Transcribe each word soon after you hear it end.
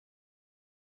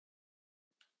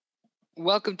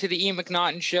Welcome to the Ian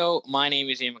McNaughton Show. My name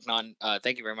is Ian McNaughton.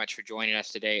 Thank you very much for joining us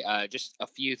today. Just a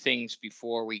few things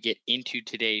before we get into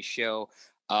today's show.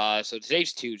 So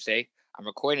today's Tuesday. I'm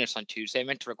recording this on Tuesday. I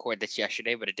meant to record this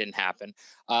yesterday, but it didn't happen.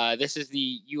 This is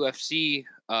the UFC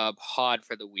pod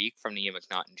for the week from the Ian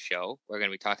McNaughton Show. We're going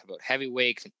to be talking about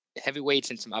heavyweights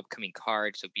and some upcoming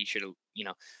cards. So be sure to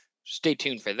stay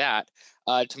tuned for that.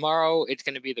 Tomorrow it's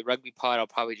going to be the rugby pod. I'll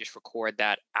probably just record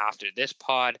that after this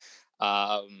pod.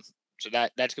 So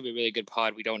that's going to be a really good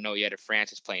pod. We don't know yet if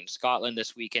France is playing Scotland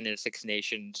this weekend in Six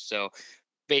Nations. So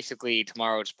basically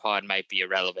tomorrow's pod might be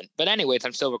irrelevant. But anyways,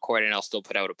 I'm still recording. I'll still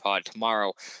put out a pod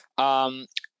tomorrow.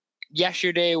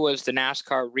 Yesterday was the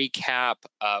NASCAR recap.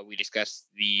 We discussed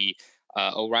the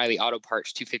O'Reilly Auto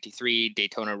Parts 253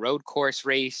 Daytona Road Course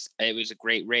race. It was a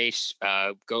great race.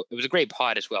 It was a great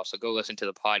pod as well. So go listen to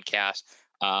the podcast.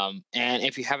 And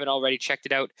if you haven't already checked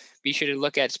it out, be sure to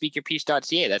look at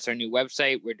speakyourpiece.ca. That's our new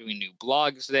website. We're doing new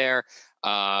blogs there.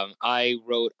 I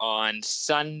wrote on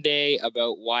Sunday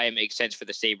about why it makes sense for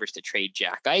the Sabres to trade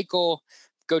Jack Eichel.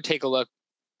 Go take a look.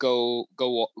 Go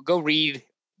read.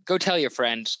 Go tell your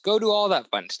friends. Go do all that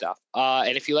fun stuff.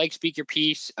 And if you like Speak Your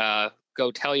Piece,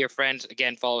 go tell your friends.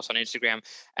 Again, follow us on Instagram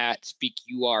at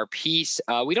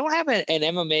SpeakYourPiece. We don't have an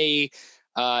MMA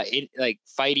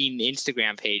fighting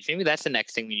Instagram page. Maybe that's the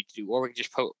next thing we need to do, or we can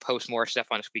just post more stuff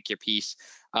on Speak Your Piece.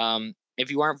 If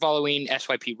you aren't following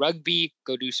SYP Rugby,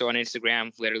 go do so on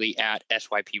Instagram, literally at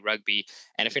SYP Rugby.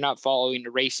 And if you're not following the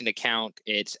racing account,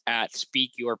 it's at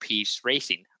Speak Your Piece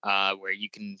Racing, where you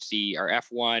can see our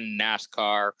F1,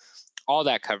 NASCAR, all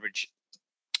that coverage,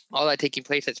 all that taking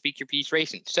place at Speak Your Piece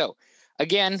Racing. So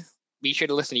again, be sure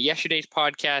to listen to yesterday's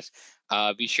podcast.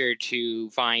 Be sure to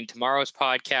find tomorrow's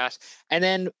podcast. And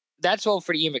then that's all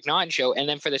for the Ian McNaughton Show. And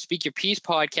then for the Speak Your Piece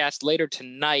podcast later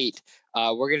tonight,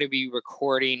 we're going to be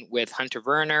recording with Hunter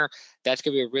Werner. That's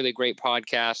going to be a really great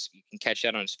podcast. You can catch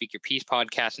that on Speak Your Piece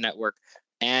podcast network.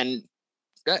 And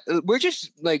we're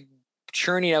just like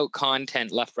churning out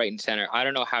content left, right, and center. I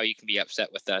don't know how you can be upset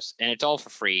with us. And it's all for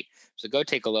free. So go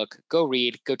take a look, go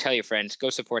read, go tell your friends, go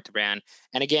support the brand.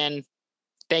 And again,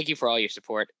 thank you for all your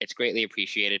support. It's greatly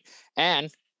appreciated. And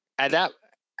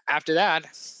after that,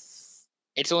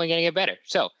 it's only going to get better.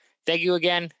 So thank you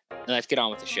again, and let's get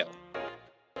on with the show.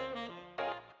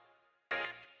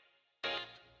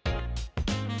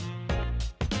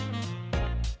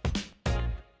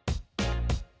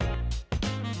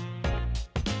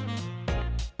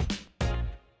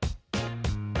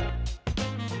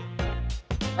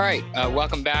 All right,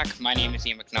 welcome back. My name is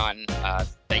Ian McNaughton.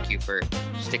 Thank you for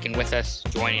sticking with us,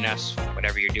 joining us,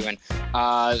 whatever you're doing.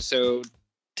 So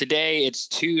today it's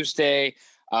Tuesday.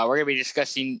 We're going to be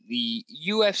discussing the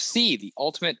UFC, the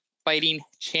Ultimate Fighting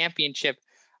Championship.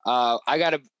 I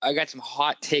got some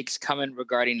hot takes coming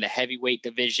regarding the heavyweight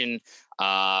division.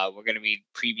 We're going to be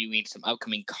previewing some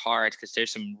upcoming cards because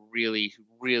there's some really,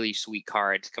 really sweet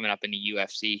cards coming up in the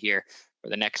UFC here for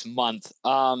the next month.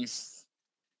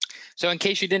 So in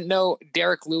case you didn't know,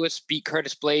 Derrick Lewis beat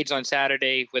Curtis Blaydes on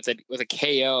Saturday with a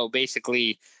KO.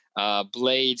 Basically,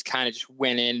 Blaydes kind of just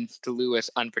went in to Lewis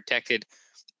unprotected.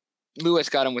 Lewis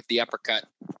got him with the uppercut,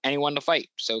 and he won the fight.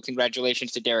 So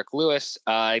congratulations to Derrick Lewis.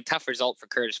 Tough result for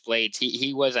Curtis Blaydes.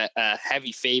 He was a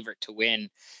heavy favorite to win,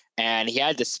 and he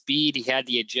had the speed, he had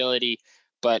the agility,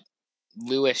 but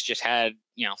Lewis just had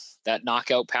that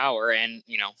knockout power and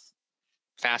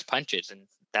fast punches, and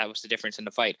that was the difference in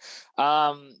the fight.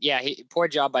 Poor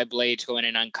job by Blaydes going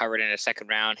in uncovered in a second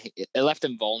round. It left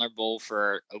him vulnerable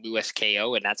for a Lewis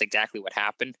KO, and that's exactly what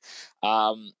happened.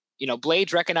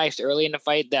 Blaydes recognized early in the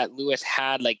fight that Lewis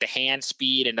had like the hand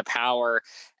speed and the power,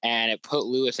 and it put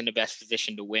Lewis in the best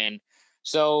position to win.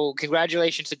 So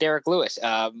congratulations to Derrick Lewis.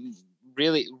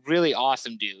 Really, really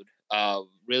awesome dude.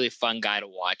 Really fun guy to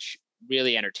watch.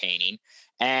 Really entertaining.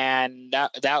 And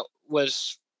that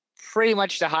was pretty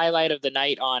much the highlight of the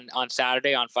night on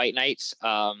Saturday on fight nights.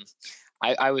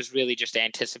 I was really just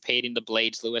anticipating the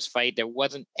Blaydes Lewis fight. There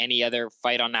wasn't any other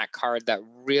fight on that card that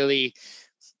really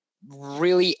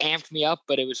amped me up,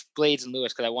 but it was Blaydes and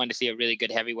Lewis because I wanted to see a really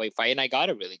good heavyweight fight, and I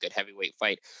got a really good heavyweight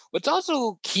fight. What's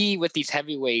also key with these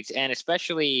heavyweights, and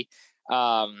especially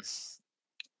now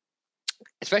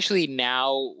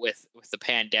with the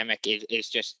pandemic, is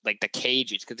just like the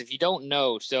cages. Because if you don't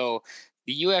know, so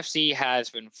the UFC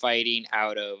has been fighting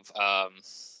out of I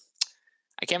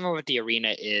can't remember what the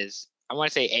arena is. I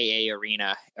want to say AA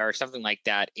Arena or something like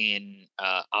that in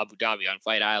Abu Dhabi on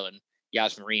Fight Island,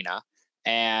 Yas Marina.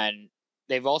 And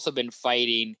they've also been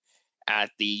fighting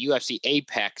at the UFC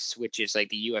Apex, which is like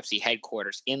the UFC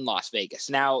headquarters in Las Vegas.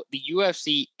 Now, the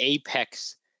UFC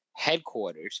Apex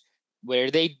headquarters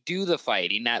where they do the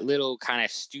fighting, that little kind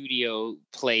of studio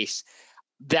place,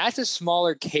 that's a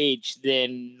smaller cage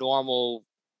than normal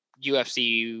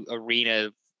UFC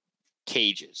arena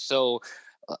cages. So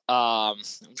I'm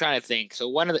trying to think. So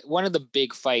one of the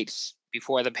big fights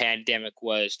before the pandemic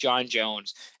was John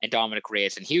Jones and Dominic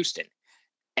Reyes in Houston.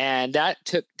 And that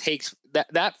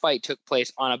fight took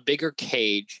place on a bigger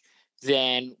cage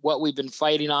than what we've been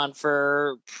fighting on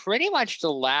for pretty much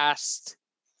the last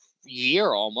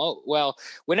year almost. Well,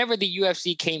 whenever the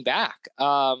UFC came back,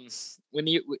 when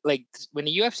the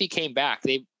UFC came back,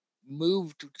 they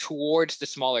moved towards the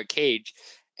smaller cage,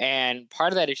 and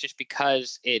part of that is just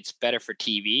because it's better for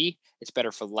TV, it's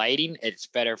better for lighting, it's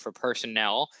better for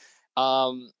personnel.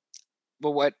 But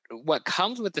what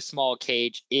comes with the small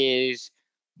cage is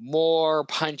more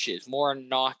punches, more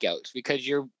knockouts, because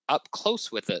you're up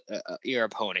close with your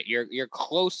opponent. You're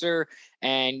closer,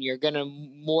 and you're gonna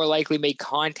more likely make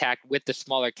contact with the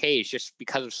smaller cage just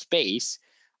because of space,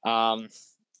 than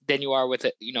you are with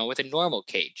a normal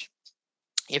cage.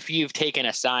 If you've taken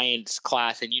a science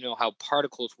class and you know how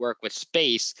particles work with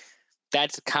space,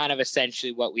 that's kind of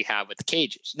essentially what we have with the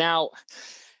cages. Now,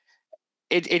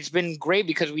 it's been great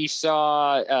because we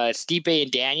saw Stipe and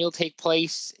Daniel take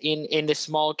place in the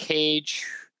small cage.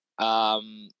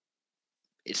 Stylebender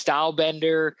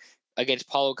against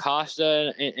Paulo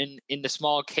Costa in the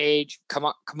small cage.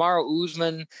 Kamaru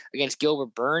Usman against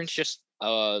Gilbert Burns just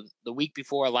the week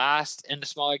before last in the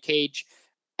smaller cage.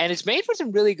 And it's made for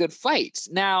some really good fights.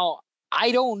 Now,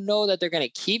 I don't know that they're going to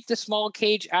keep the small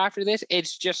cage after this.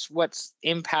 It's just what's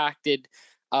impacted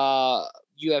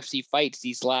UFC fights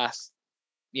these last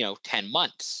 10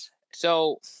 months.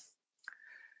 So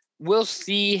we'll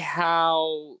see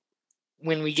how,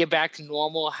 when we get back to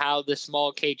normal, how the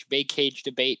small cage, big cage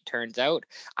debate turns out.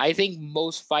 I think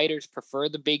most fighters prefer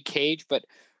the big cage, but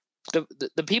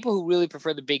the people who really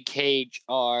prefer the big cage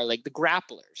are like the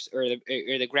grapplers or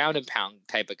the ground and pound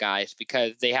type of guys,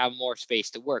 because they have more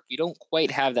space to work. You don't quite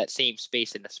have that same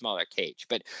space in the smaller cage.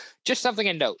 But just something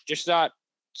to note,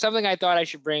 something I thought I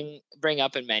should bring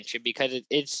up and mention, because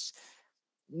it's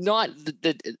not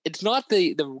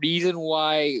the reason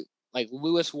why like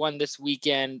Lewis won this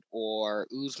weekend or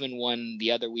Usman won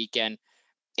the other weekend.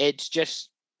 It's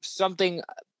just something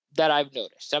that I've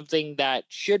noticed, something that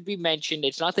should be mentioned.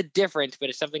 It's not the difference, but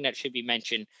it's something that should be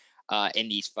mentioned in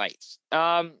these fights.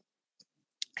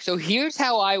 So here's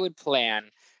how I would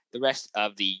plan the rest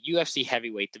of the UFC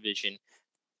heavyweight division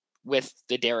with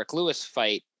the Derrick Lewis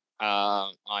fight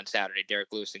on Saturday.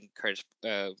 Derrick Lewis and Curtis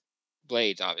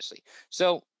Blaydes, obviously.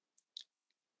 So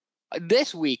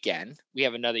this weekend, we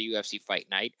have another UFC fight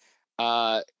night.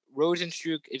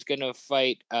 Rozenstruik is going to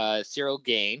fight Cyril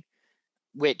Gane,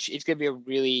 which is going to be a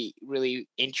really, really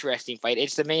interesting fight.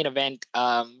 It's the main event.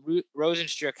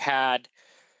 Rozenstruik had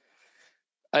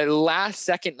a last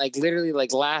second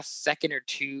or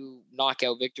two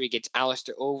knockout victory against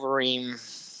Alistair Overeem.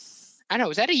 I don't know,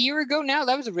 was that a year ago now?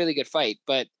 That was a really good fight,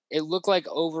 but it looked like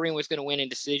Overeem was going to win in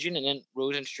decision, and then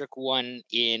Rozenstruik won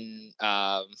in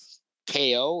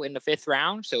KO in the 5th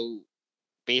round. So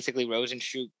basically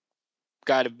Rozenstruik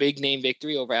got a big name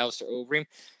victory over Alistair Overeem.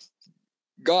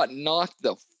 Got knocked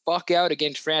the fuck out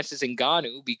against Francis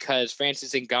Ngannou, because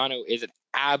Francis Ngannou is an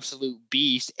absolute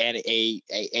beast and a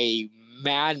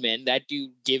madman. That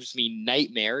dude gives me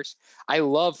nightmares. I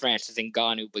love Francis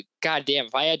Ngannou, but goddamn,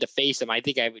 if I had to face him, I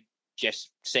think I would just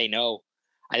say no.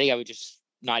 I think I would just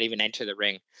not even enter the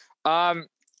ring.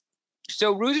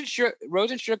 So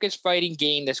Rozenstruik is fighting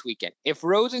Gane this weekend. If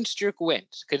Rozenstruik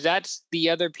wins, because that's the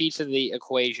other piece of the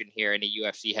equation here in the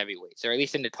UFC heavyweights, or at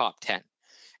least in the top 10.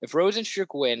 If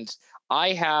Rozenstruik wins,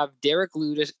 I have Derrick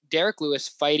Lewis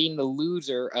fighting the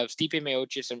loser of Stipe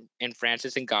Miocic and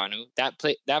Francis Ngannou.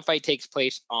 That fight takes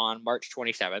place on March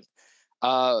 27th.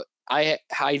 I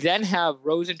then have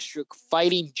Rozenstruik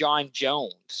fighting John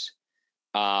Jones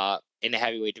in the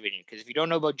heavyweight division. Because if you don't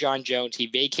know about John Jones, he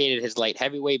vacated his light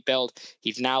heavyweight belt.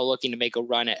 He's now looking to make a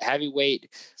run at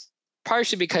heavyweight,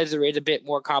 partially because there is a bit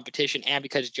more competition and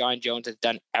because John Jones has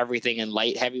done everything in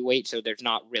light heavyweight, so there's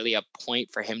not really a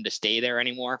point for him to stay there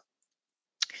anymore.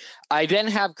 I then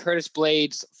have Curtis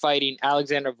Blaydes fighting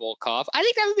Alexander Volkov. I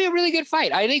think that would be a really good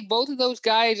fight. I think both of those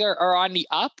guys are on the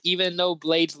up, even though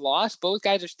Blaydes lost. Both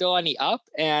guys are still on the up,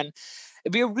 and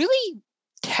it'd be a really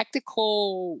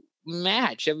technical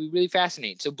match. That'd be really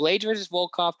fascinating. So Blaydes versus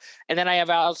Volkov, and then I have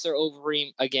Alistair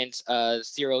Overeem against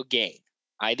Cyril Gane.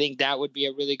 I think that would be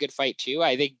a really good fight too.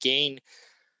 I think Gane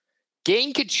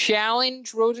could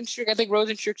challenge Rozenstruik. I think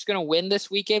Rozenstruik's going to win this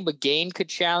weekend, but Gane could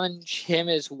challenge him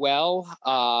as well.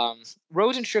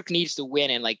 Rozenstruik needs to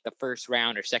win in like the first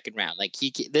round or second round. Like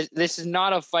this is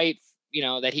not a fight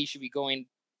that he should be going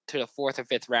to the 4th or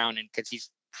 5th round, and because he's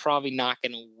probably not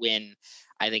going to win,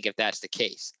 I think, if that's the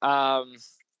case.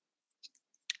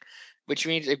 Which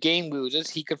means if Gane loses,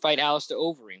 he could fight Alistair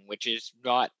Overeem, which is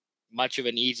not much of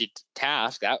an easy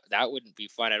task. That wouldn't be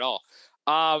fun at all.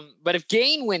 But if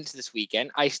Gane wins this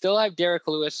weekend, I still have Derrick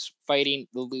Lewis fighting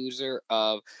the loser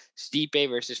of Stipe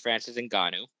versus Francis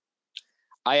Ngannou.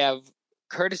 I have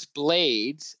Curtis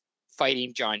Blaydes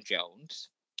fighting John Jones.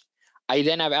 I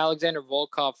then have Alexander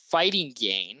Volkov fighting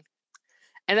Gane.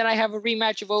 And then I have a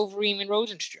rematch of Overeem and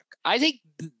Rosenstruck. I think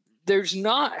there's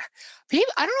not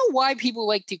people. I don't know why people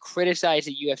like to criticize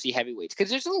the UFC heavyweights, because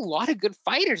there's a lot of good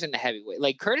fighters in the heavyweight.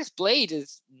 Like Curtis Blaydes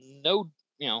is no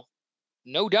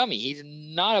dummy. He's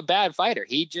not a bad fighter.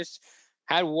 He just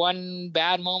had one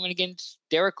bad moment against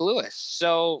Derrick Lewis.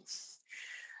 So,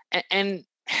 and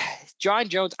John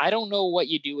Jones, I don't know what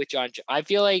you do with John Jones. I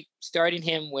feel like starting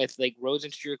him with like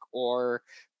Rosenstruck or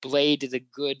Blaydes is a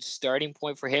good starting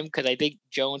point for him, because I think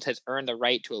Jones has earned the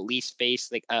right to at least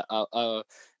face like a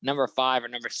number 5 or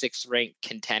number 6 ranked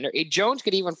contender. Jones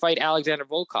could even fight Alexander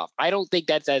Volkov. I don't think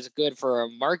that's as good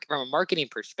from a marketing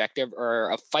perspective or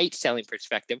a fight selling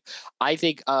perspective. I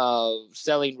think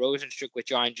selling Rosenstruck with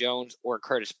John Jones or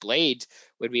Curtis Blaydes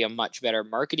would be a much better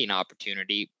marketing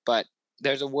opportunity. But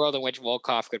there's a world in which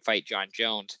Volkov could fight John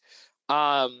Jones.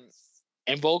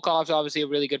 And Volkov's obviously a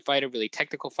really good fighter, really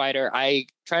technical fighter. I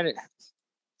can't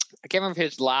remember if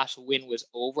his last win was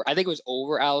over. I think it was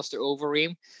over Alistair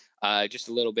Overeem just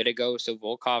a little bit ago. So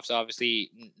Volkov's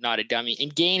obviously not a dummy.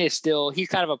 And Gane is he's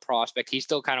kind of a prospect. He's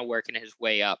still kind of working his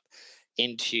way up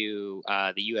into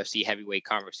the UFC heavyweight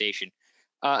conversation.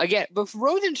 Again, but for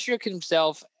Rosenstruck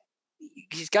himself,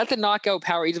 he's got the knockout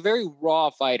power. He's a very raw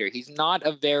fighter. He's not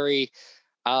a very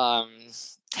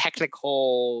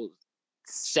technical,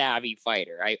 savvy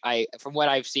fighter. I from what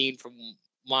I've seen from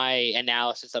my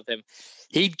analysis of him,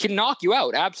 he can knock you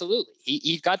out. Absolutely.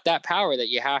 He's got that power that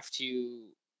you have to,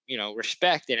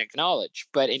 respect and acknowledge.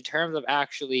 But in terms of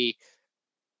actually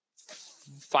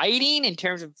fighting, in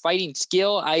terms of fighting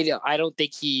skill, I don't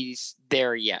think he's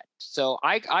there yet. So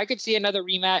I could see another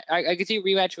rematch. I could see a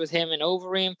rematch with him and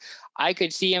Overeem. I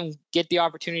could see him get the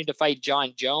opportunity to fight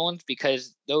John Jones,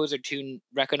 because those are two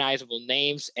recognizable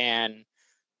names, and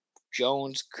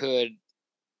Jones could,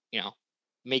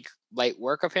 make light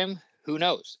work of him. Who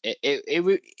knows?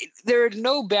 There are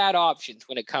no bad options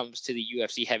when it comes to the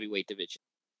UFC heavyweight division.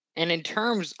 And in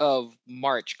terms of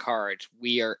March cards,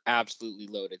 we are absolutely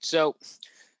loaded. So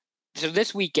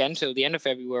this weekend, so the end of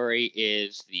February,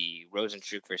 is the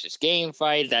Rosenstruck versus Gane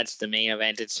fight. That's the main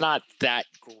event. It's not that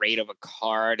great of a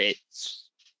card. It's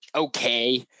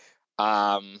okay.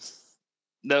 The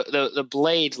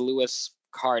Blaydes Lewis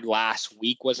card last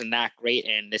week wasn't that great,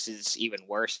 and this is even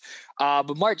worse.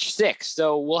 But March 6th,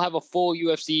 so we'll have a full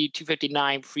UFC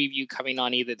 259 preview coming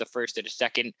on either the 1st or the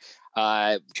 2nd.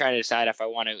 Trying to decide if I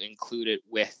want to include it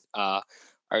with our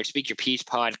Speak Your Peace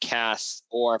podcast,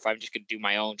 or if I'm just going to do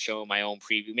my own show, my own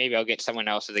preview. Maybe I'll get someone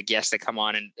else as a guest to come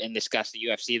on and discuss the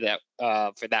UFC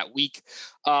for that week.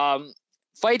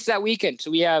 Fights that weekend.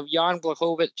 So we have Jan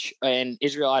Blachowicz and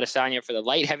Israel Adesanya for the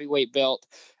light heavyweight belt.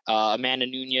 Amanda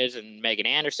Nunes and Megan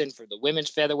Anderson for the women's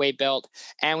featherweight belt.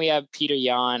 And we have Peter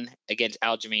Yan against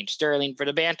Aljamain Sterling for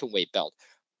the bantamweight belt.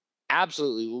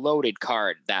 Absolutely loaded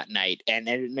card that night. And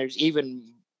there's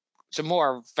even some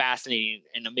more fascinating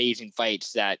and amazing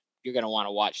fights that you're going to want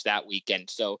to watch that weekend.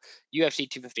 So UFC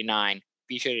 259,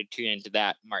 be sure to tune into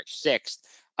that March 6th.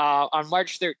 On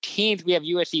March 13th, we have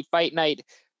UFC Fight Night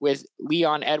with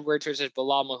Leon Edwards versus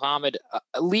Bilal Muhammad.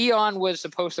 Leon was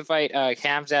supposed to fight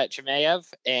Khamzat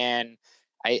Chimaev, and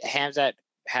Khamzat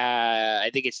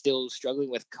I think it's still struggling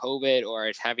with COVID or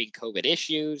is having COVID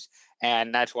issues,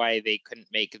 and that's why they couldn't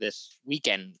make this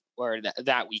weekend or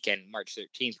that weekend, March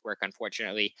 13th, work,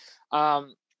 unfortunately.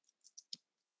 Muhammad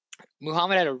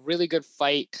had a really good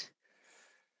fight.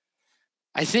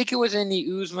 I think it was in the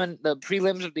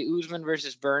prelims of the Usman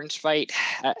versus Burns fight.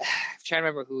 I'm trying to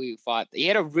remember who he fought. He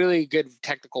had a really good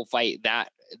technical fight that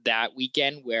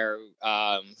weekend where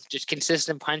just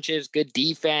consistent punches, good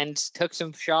defense, took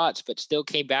some shots, but still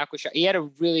came back with shots. He had a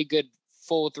really good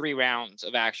full 3 rounds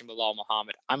of action, Bilal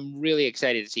Muhammad. I'm really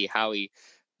excited to see how he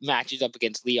matches up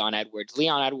against Leon Edwards.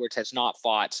 Leon Edwards has not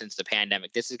fought since the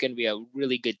pandemic. This is going to be a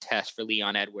really good test for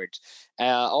Leon Edwards.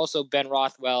 Also, Ben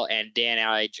Rothwell and Dan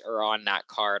Ige are on that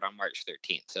card on March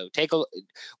 13th. So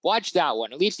watch that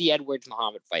one, at least the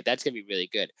Edwards-Muhammad fight. That's going to be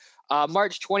really good.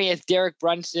 March 20th, Derek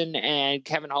Brunson and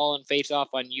Kevin Holland face off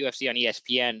on UFC on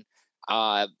ESPN.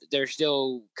 They're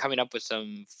still coming up with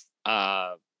some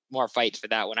more fights for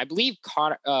that one. I believe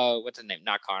Connor, what's his name?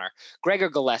 Not Connor. Gregor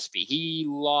Gillespie. He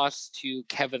lost to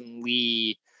Kevin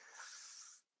Lee,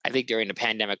 I think during the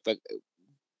pandemic, but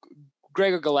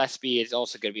Gregor Gillespie is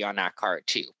also going to be on that card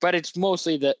too. But it's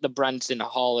mostly the Brunson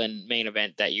Holland main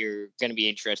event that you're going to be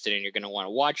interested in. You're going to want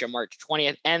to watch on March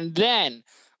 20th. And then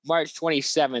March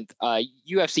 27th,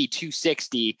 UFC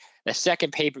 260, the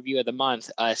second pay-per-view of the month.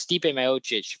 Stipe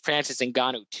Miocic, Francis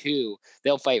Ngannou 2.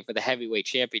 They'll fight for the heavyweight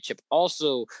championship.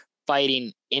 Also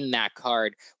fighting in that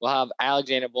card, we'll have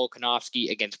Alexander Volkanovski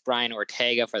against Brian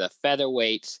Ortega for the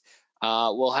featherweights.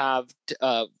 We'll have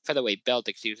featherweight belt,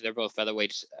 excuse me. They're both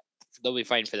featherweights. They'll be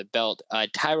fighting for the belt.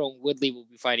 Tyrone Woodley will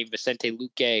be fighting Vicente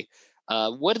Luque.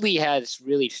 Woodley has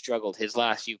really struggled his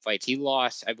last few fights. He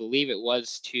lost, I believe it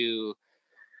was to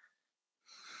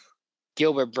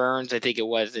Gilbert Burns, I think it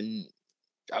was,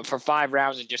 for 5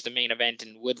 rounds in just the main event,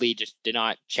 and Woodley just did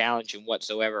not challenge him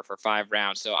whatsoever for 5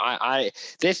 rounds. So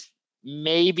this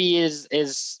maybe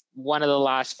is one of the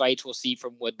last fights we'll see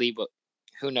from Woodley, but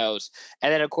who knows?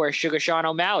 And then, of course, Sugar Sean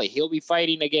O'Malley. He'll be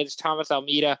fighting against Thomas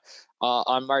Almeida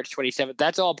on March 27th.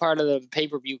 That's all part of the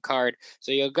pay-per-view card,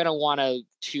 so you're going to want to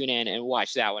tune in and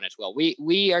watch that one as well.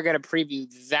 We are going to preview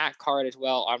that card as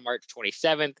well on March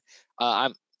 27th.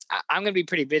 I'm going to be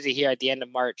pretty busy here at the end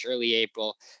of March, early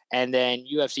April, and then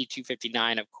UFC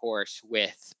 259, of course,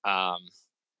 with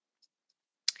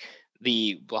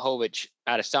the Blachowicz,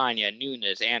 Adesanya,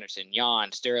 Nunes, Anderson,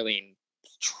 Jan, Sterling,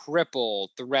 triple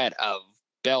threat of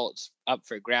belts up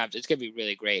for grabs. It's going to be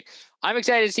really great. I'm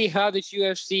excited to see how this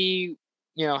UFC,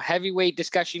 heavyweight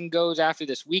discussion goes after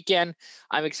this weekend.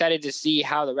 I'm excited to see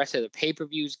how the rest of the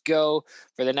pay-per-views go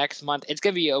for the next month. It's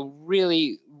going to be a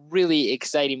really, really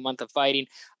exciting month of fighting.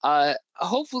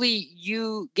 Hopefully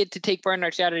you get to take part in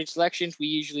our Saturday selections. We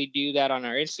usually do that on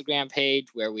our Instagram page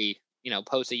where we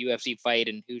post a UFC fight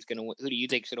and who do you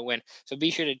think is going to win. So be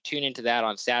sure to tune into that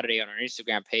on Saturday on our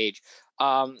Instagram page.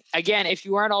 Again, if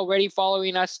you aren't already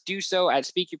following us, do so at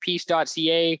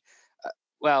speakyourpiece.ca.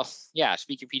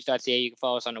 Speakyourpiece.ca. You can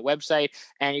follow us on the website,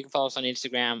 and you can follow us on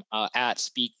Instagram at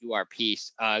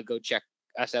speakyourpiece. Go check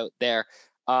us out there.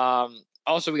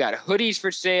 Also, we got hoodies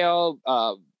for sale.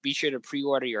 Be sure to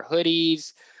pre-order your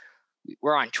hoodies.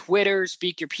 We're on Twitter,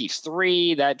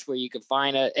 SpeakYourPiece3. That's where you can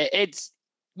find it.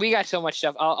 We got so much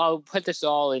stuff. I'll put this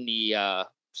all in the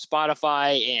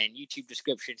Spotify and YouTube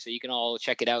description so you can all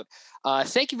check it out.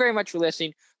 Thank you very much for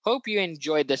listening. Hope you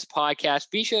enjoyed this podcast.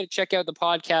 Be sure to check out the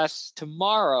podcast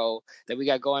tomorrow that we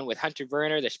got going with Hunter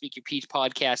Werner, the Speak Your Piece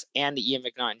podcast, and the Ian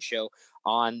McNaughton Show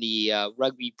on the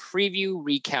rugby preview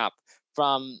recap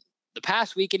from the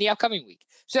past week and the upcoming week.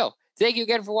 So thank you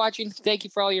again for watching. Thank you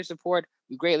for all your support.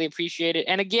 We greatly appreciate it.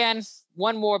 And again,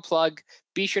 one more plug.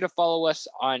 Be sure to follow us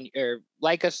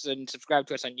like us and subscribe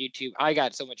to us on YouTube. I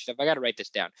got so much stuff. I got to write this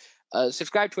down.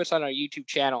 Subscribe to us on our YouTube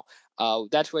channel.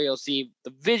 That's where you'll see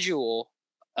the visual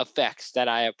effects that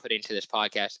I have put into this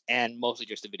podcast and mostly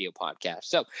just the video podcast.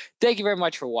 So thank you very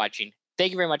much for watching.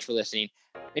 Thank you very much for listening.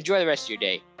 Enjoy the rest of your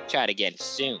day. Chat again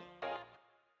soon.